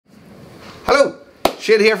Hello,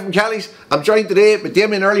 Shane here from Kellys. I'm joined today by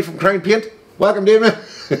Damien Early from Crown Paint. Welcome, Damien.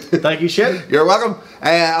 Thank you, Shane. You're welcome.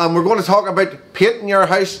 And we're going to talk about painting your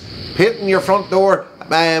house, painting your front door,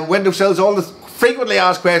 windowsills, all the frequently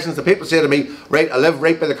asked questions that people say to me, right, I live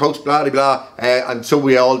right by the coast, blah, blah, blah, and so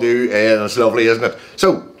we all do, and it's lovely, isn't it?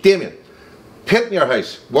 So, Damien, painting your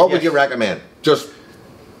house, what would you recommend? Just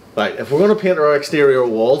right, if we're going to paint our exterior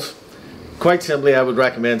walls, quite simply, I would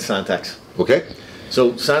recommend Santex. okay.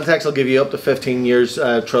 So Santex will give you up to 15 years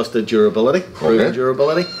trusted durability, proven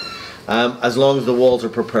durability, as long as the walls are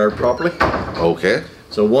prepared properly. Okay.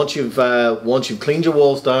 So once you've cleaned your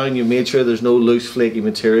walls down, you made sure there's no loose flaky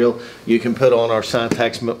material, you can put on our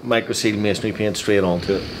Santex microseal masonry paint straight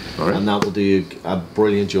onto it, and that will do a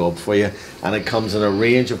brilliant job for you. And it comes in a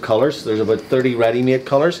range of colours. There's about 30 ready-made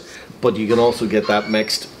colours, but you can also get that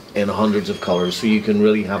mixed in hundreds of colours, so you can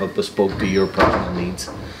really have it bespoke to your personal needs.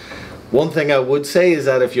 One thing I would say is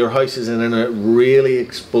that if your house is in a really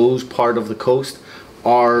exposed part of the coast,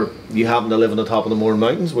 or you happen to live on the top of the Mourne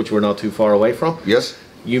Mountains, which we're not too far away from, yes,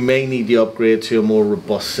 you may need to upgrade to a more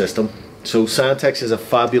robust system. So Santex is a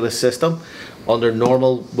fabulous system. Under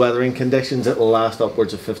normal weathering conditions, it will last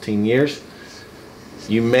upwards of 15 years.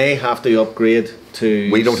 You may have to upgrade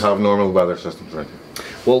to... We don't have normal weather systems, right?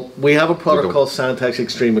 Well, we have a product called Santex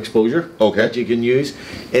Extreme Exposure that you can use.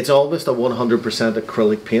 It's almost a 100%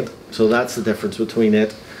 acrylic paint, so that's the difference between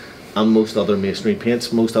it and most other masonry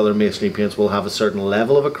paints. Most other masonry paints will have a certain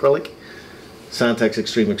level of acrylic. Santex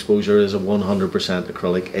Extreme Exposure is a 100%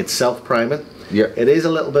 acrylic. It's self-priming. Yeah. It is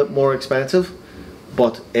a little bit more expensive,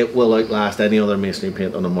 but it will outlast any other masonry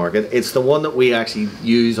paint on the market. It's the one that we actually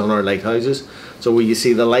use on our lighthouses. So where you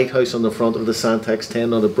see the lighthouse on the front of the Santex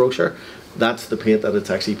 10 on the brochure, that's the paint that it's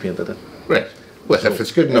actually painted in. Right. Well, so, if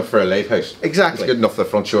it's good enough for a lighthouse, exactly, it's good enough for the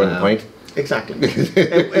front shore and the point. Exactly.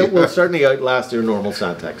 it will certainly outlast your normal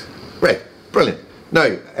Santex. Right. Brilliant. Now,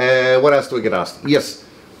 what else do we get asked? Yes,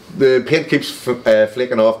 the paint keeps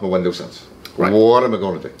flaking off my windowsills. Right. What am I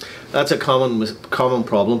going to do? That's a common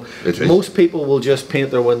problem. Most people will just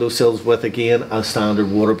paint their windowsills with, again, a standard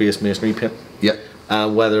water-based masonry paint. Yeah.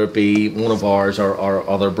 Whether it be one of ours or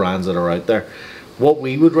other brands that are out there. What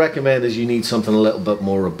we would recommend is you need something a little bit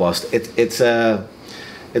more robust. It's a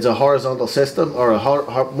horizontal system, or a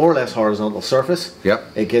more or less horizontal surface.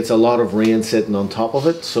 Yep. It gets a lot of rain sitting on top of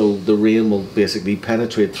it, so the rain will basically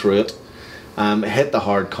penetrate through it, hit the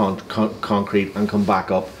hard concrete and come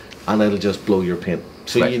back up, and it'll just blow your paint.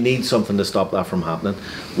 So you need something to stop that from happening.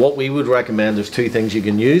 What we would recommend, there's two things you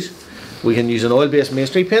can use. We can use an oil-based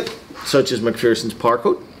masonry paint, such as McPherson's Par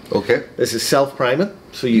Coat. Okay. This is self-priming,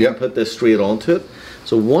 so you can put this straight onto it.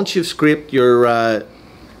 So once you've scraped your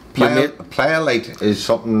Playa Light is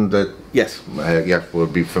something that we'll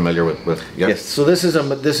be familiar with. Yes. So this is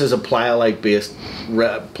a Playa Light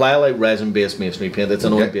resin based masonry paint. It's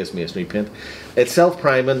an oil based masonry paint. It's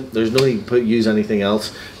self-priming. There's no need to use anything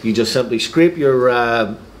else. You just simply scrape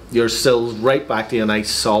your sills right back to a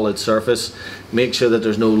nice solid surface. Make sure that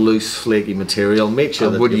there's no loose flaky material. Make sure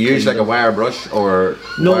that would you use like a wire brush or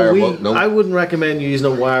no? I wouldn't recommend using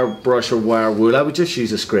a wire brush or wire wool. I would just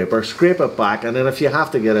use a scraper. Scrape it back, and then if you have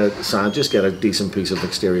to get a sand, just get a decent piece of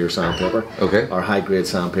exterior sandpaper, or high grade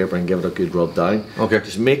sandpaper, and give it a good rub down.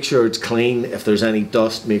 Just make sure it's clean. If there's any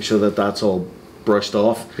dust, make sure that that's all brushed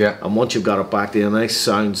off. And once you've got it back to a nice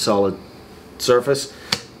sound solid surface,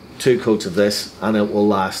 2 coats of this and it will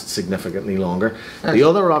last significantly longer. The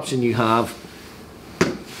other option you have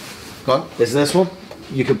is this one.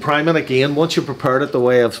 You can prime it again. Once you've prepared it the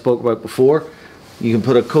way I've spoke about before, you can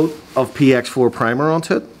put a coat of PX4 primer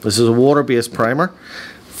onto it. This is a water-based primer.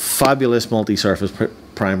 Fabulous multi-surface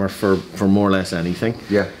primer for more or less anything.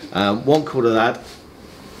 1 coat of that,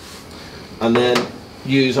 and then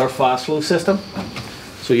use our fast flow system.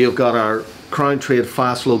 So you've got our Crown Trade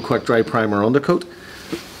Fast Flow Quick Dry Primer undercoat.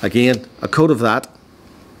 Again, a coat of that,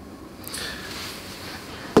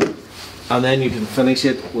 and then you can finish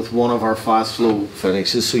it with one of our fast flow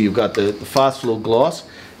finishes. So you've got the fast flow gloss,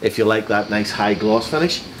 if you like that nice high gloss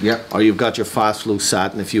finish, or you've got your fast flow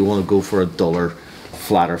satin if you want to go for a duller,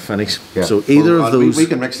 flatter finish. So either of those, we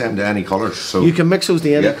can mix them to any colours. So you can mix those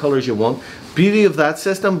to any colours you want. Beauty of that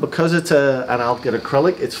system, because it's an alkyd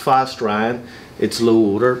acrylic, it's fast drying, it's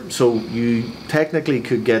low odour, so you technically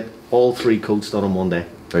could get all 3 coats done in one day.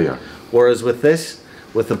 There you are. Whereas with this,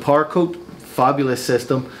 with the Par Coat, fabulous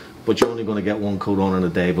system, but you're only going to get 1 coat on in a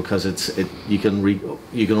day, because you can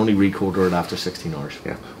only recoat it after 16 hours.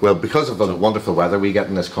 Well, because of the wonderful weather we get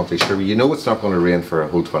in this country, sure, you know it's not going to rain for a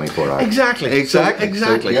whole 24 hours. Exactly.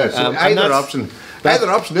 Yeah. So either option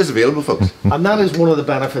Either option is available, folks. And that is one of the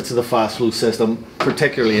benefits of the fast flow system,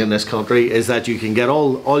 particularly in this country, is that you can get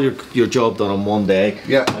all your job done in one day,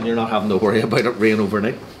 and you're not having to worry about it rain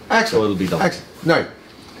overnight. Excellent. So it'll be done. Excellent. Now,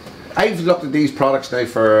 I've looked at these products now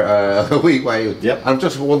for a wee while, and I've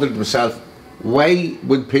just wondered to myself, why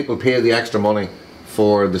would people pay the extra money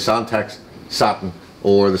for the Santex satin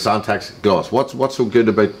or the Santex gloss? What's so good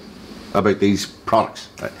about these products?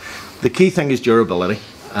 The key thing is durability.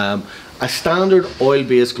 A standard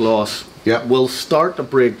oil-based gloss will start to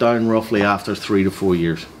break down roughly after 3 to 4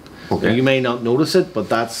 years. Okay. Now, you may not notice it, but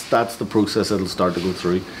that's the process it'll start to go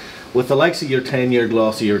through. With the likes of your 10-year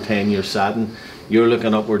gloss or your 10-year satin, you're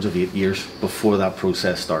looking upwards of 8 years before that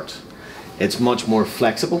process starts. It's much more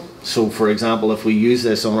flexible. So, for example, if we use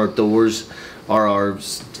this on our doors or our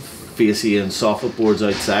fascia and soffit boards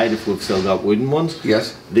outside, if we've still got wooden ones,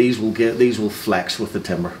 these will flex with the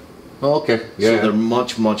timber. Oh, okay. So they're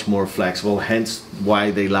much more flexible, hence why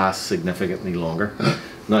they last significantly longer.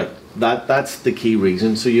 Now, that's the key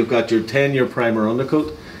reason. So you've got your 10-year primer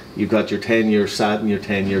undercoat, you've got your 10-year satin, your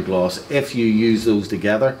 10-year gloss. If you use those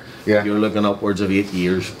together, you're looking upwards of 8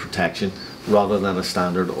 years protection rather than a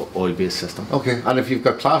standard oil-based system. Okay, and if you've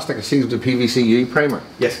got plastic adhesive to PVC primer,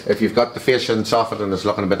 if you've got the fascia and soffit and it's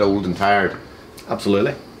looking a bit old and tired,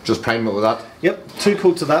 absolutely, just prime it with that. Yep, 2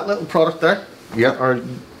 coats of that little product there. Yep. Our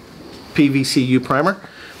PVC primer,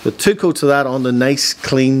 with 2 coats of that on the nice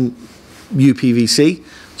clean UPVC.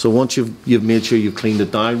 So once you've made sure you've cleaned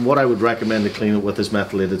it down, what I would recommend to clean it with is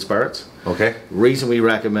methylated spirits. Okay. The reason we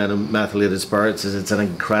recommend methylated spirits is it's an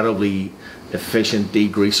incredibly efficient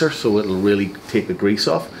degreaser, so it'll really take the grease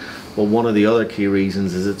off. But one of the other key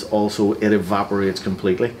reasons is it evaporates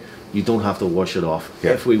completely. You don't have to wash it off.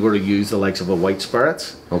 If we were to use the likes of a white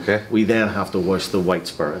spirits, we then have to wash the white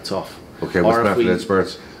spirits off. Okay, what's methylated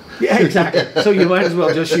spirits? Yeah, exactly. So you might as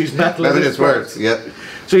well just use methylated spirits.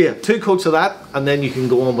 So 2 coats of that, and then you can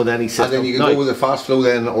go on with any system. And then you can go with the fast flow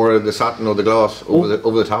then, or the satin or the gloss over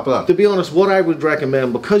the top of that. To be honest, what I would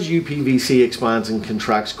recommend, because UPVC expands and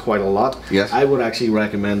contracts quite a lot, I would actually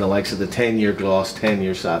recommend the likes of the 10-year gloss,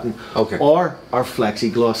 10-year satin, or our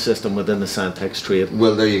Flexi Gloss system within the Santex trade.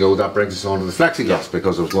 Well, there you go. That brings us on to the Flexi Gloss,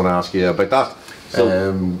 because I was going to ask you about that. So,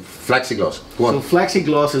 Flexi Gloss. Go on. So Flexi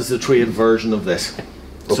Gloss is the trade version of this.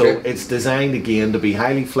 So it's designed again to be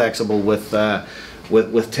highly flexible with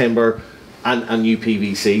timber and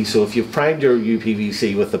UPVC. So if you've primed your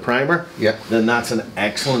UPVC with the primer, then that's an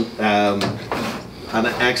excellent product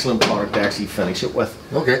to actually finish it with.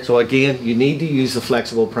 Okay. So again, you need to use the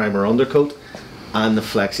flexible primer undercoat and the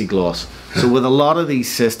Flexi Gloss. So with a lot of these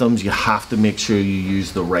systems, you have to make sure you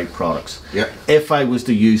use the right products. If I was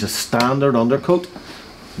to use a standard undercoat,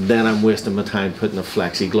 then I'm wasting my time putting a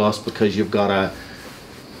Flexi Gloss, because you've got a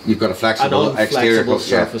flexible exterior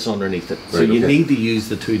surface underneath it. So you need to use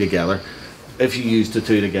the two together. If you use the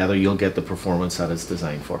two together, you'll get the performance that it's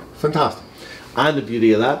designed for. Fantastic. And the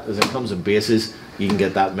beauty of that is it comes in bases. You can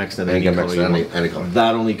get that mixed in any colour.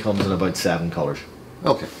 That only comes in about 7 colours.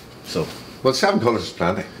 Okay. So. Well, 7 colours is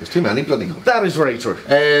plenty. There's too many bloody colours. That is very true.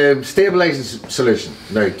 Stabilising solution.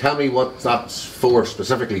 Now, tell me what that's for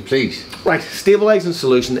specifically, please. Right, stabilising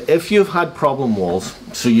solution. If you've had problem walls,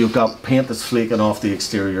 so you've got paint that's flaking off the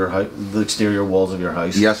exterior walls of your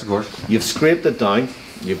house. Yes, of course. You've scraped it down.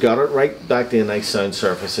 You've got it right back to a nice sound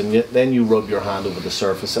surface, and then you rub your hand over the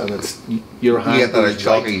surface, and your hand. You get that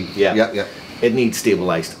chalky. Yeah. It needs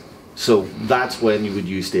stabilised. So that's when you would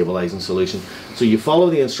use stabilising solution. So you follow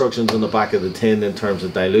the instructions on the back of the tin in terms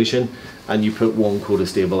of dilution, and you put 1 coat of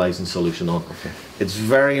stabilising solution on. Okay. It's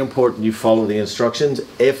very important you follow the instructions.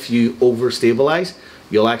 If you over stabilise,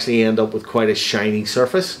 you'll actually end up with quite a shiny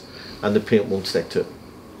surface, and the paint won't stick to it.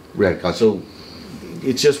 Right, gotcha. So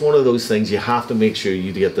it's just one of those things. You have to make sure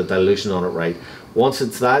you get the dilution on it right. Once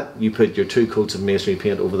it's that, you put your 2 coats of masonry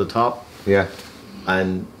paint over the top. Yeah.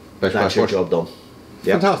 And that's your job done.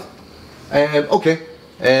 Fantastic.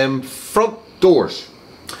 Front doors.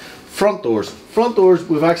 Front doors,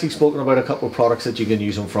 we've actually spoken about a couple of products that you can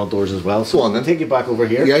use on front doors as well. So go on then. I'll take you back over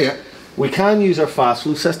here. Yeah. We can use our fast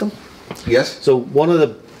flow system. Yes. So one of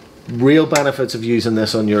the real benefits of using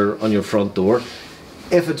this on your front door,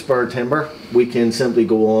 if it's bare timber, we can simply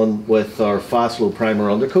go on with our fast flow primer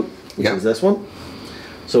undercoat, which is this one.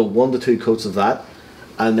 So 1 to 2 coats of that,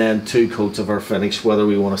 and then 2 coats of our finish, whether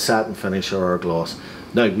we want a satin finish or our gloss.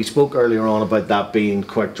 Now, we spoke earlier on about that being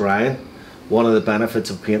quick drying. One of the benefits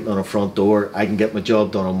of painting on a front door, I can get my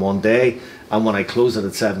job done in 1 day, and when I close it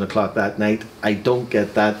at 7 o'clock that night, I don't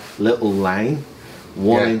get that little line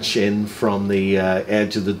 1 inch in from the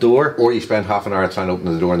edge of the door. Or you spend half an hour trying to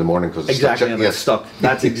open the door in the morning because it's exactly, stuck. And it's stuck.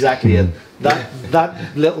 That's exactly it.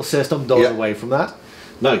 That little system does away from that.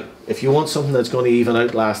 Now, if you want something that's going to even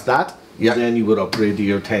outlast that, then you would upgrade to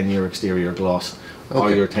your 10-year exterior gloss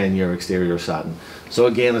or your 10-year exterior satin. So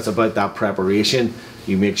again, it's about that preparation.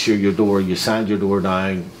 You make sure you sand your door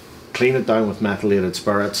down, clean it down with methylated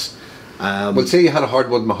spirits. Well, say you had a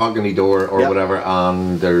hardwood mahogany door or whatever,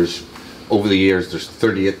 and there's, over the years, there's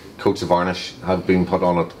 38 coats of varnish have been put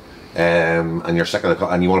on it, and you're sick of the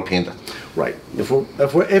and you want to paint it. Right.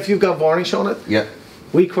 If you've got varnish on it,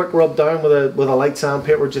 we quick rub down with a light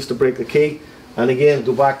sandpaper just to break the key. And again,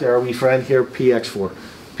 go back to our wee friend here,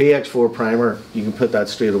 PX4 primer. You can put that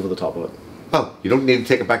straight over the top of it. Oh, you don't need to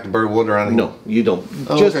take it back to Burwood or anything? No, you don't.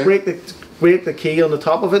 Just break the key on the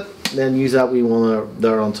top of it, then use that wee one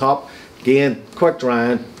there on top. Again, quick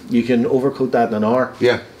drying. You can overcoat that in an hour.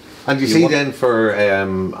 Yeah. And you see then for, I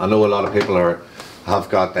know a lot of people have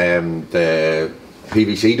got the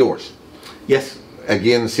PVC doors. Yes.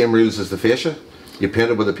 Again, the same rules as the fascia. You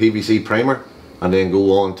paint it with a PVC primer and then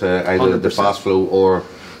go on to either 100%. The fast flow or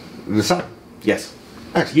the satin. Yes.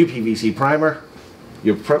 UPVC primer,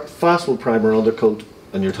 your fast flow primer undercoat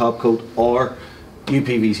and your top coat, or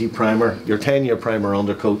UPVC primer, your 10-year primer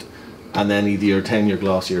undercoat, and then either your 10-year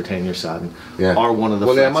gloss or your 10-year satin, or one of the.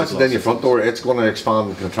 Well, I imagine then your front door, it's going to expand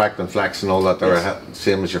and contract and flex and all that. They're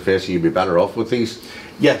same as your fascia. You'd be better off with these.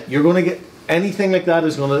 Yeah, you're going to get anything like that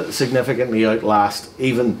is going to significantly outlast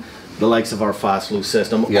even the likes of our fast flow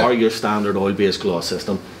system or your standard oil-based gloss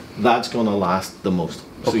system. That's going to last the most.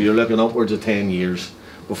 So you're looking upwards of 10 years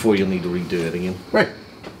before you'll need to redo it again. Right.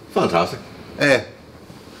 Fantastic. I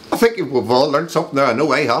think we've all learned something there. I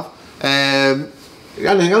know I have.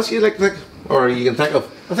 Anything else you'd like to think, or you can think of?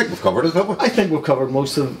 I think we've covered it, haven't we? I think we've covered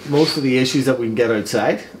most of the issues that we can get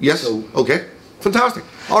outside. Yes. So, okay. Fantastic.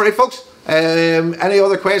 All right, folks. Any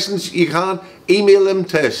other questions, you can email them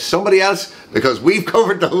to somebody else because we've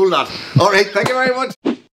covered the whole lot. All right. Thank you very much.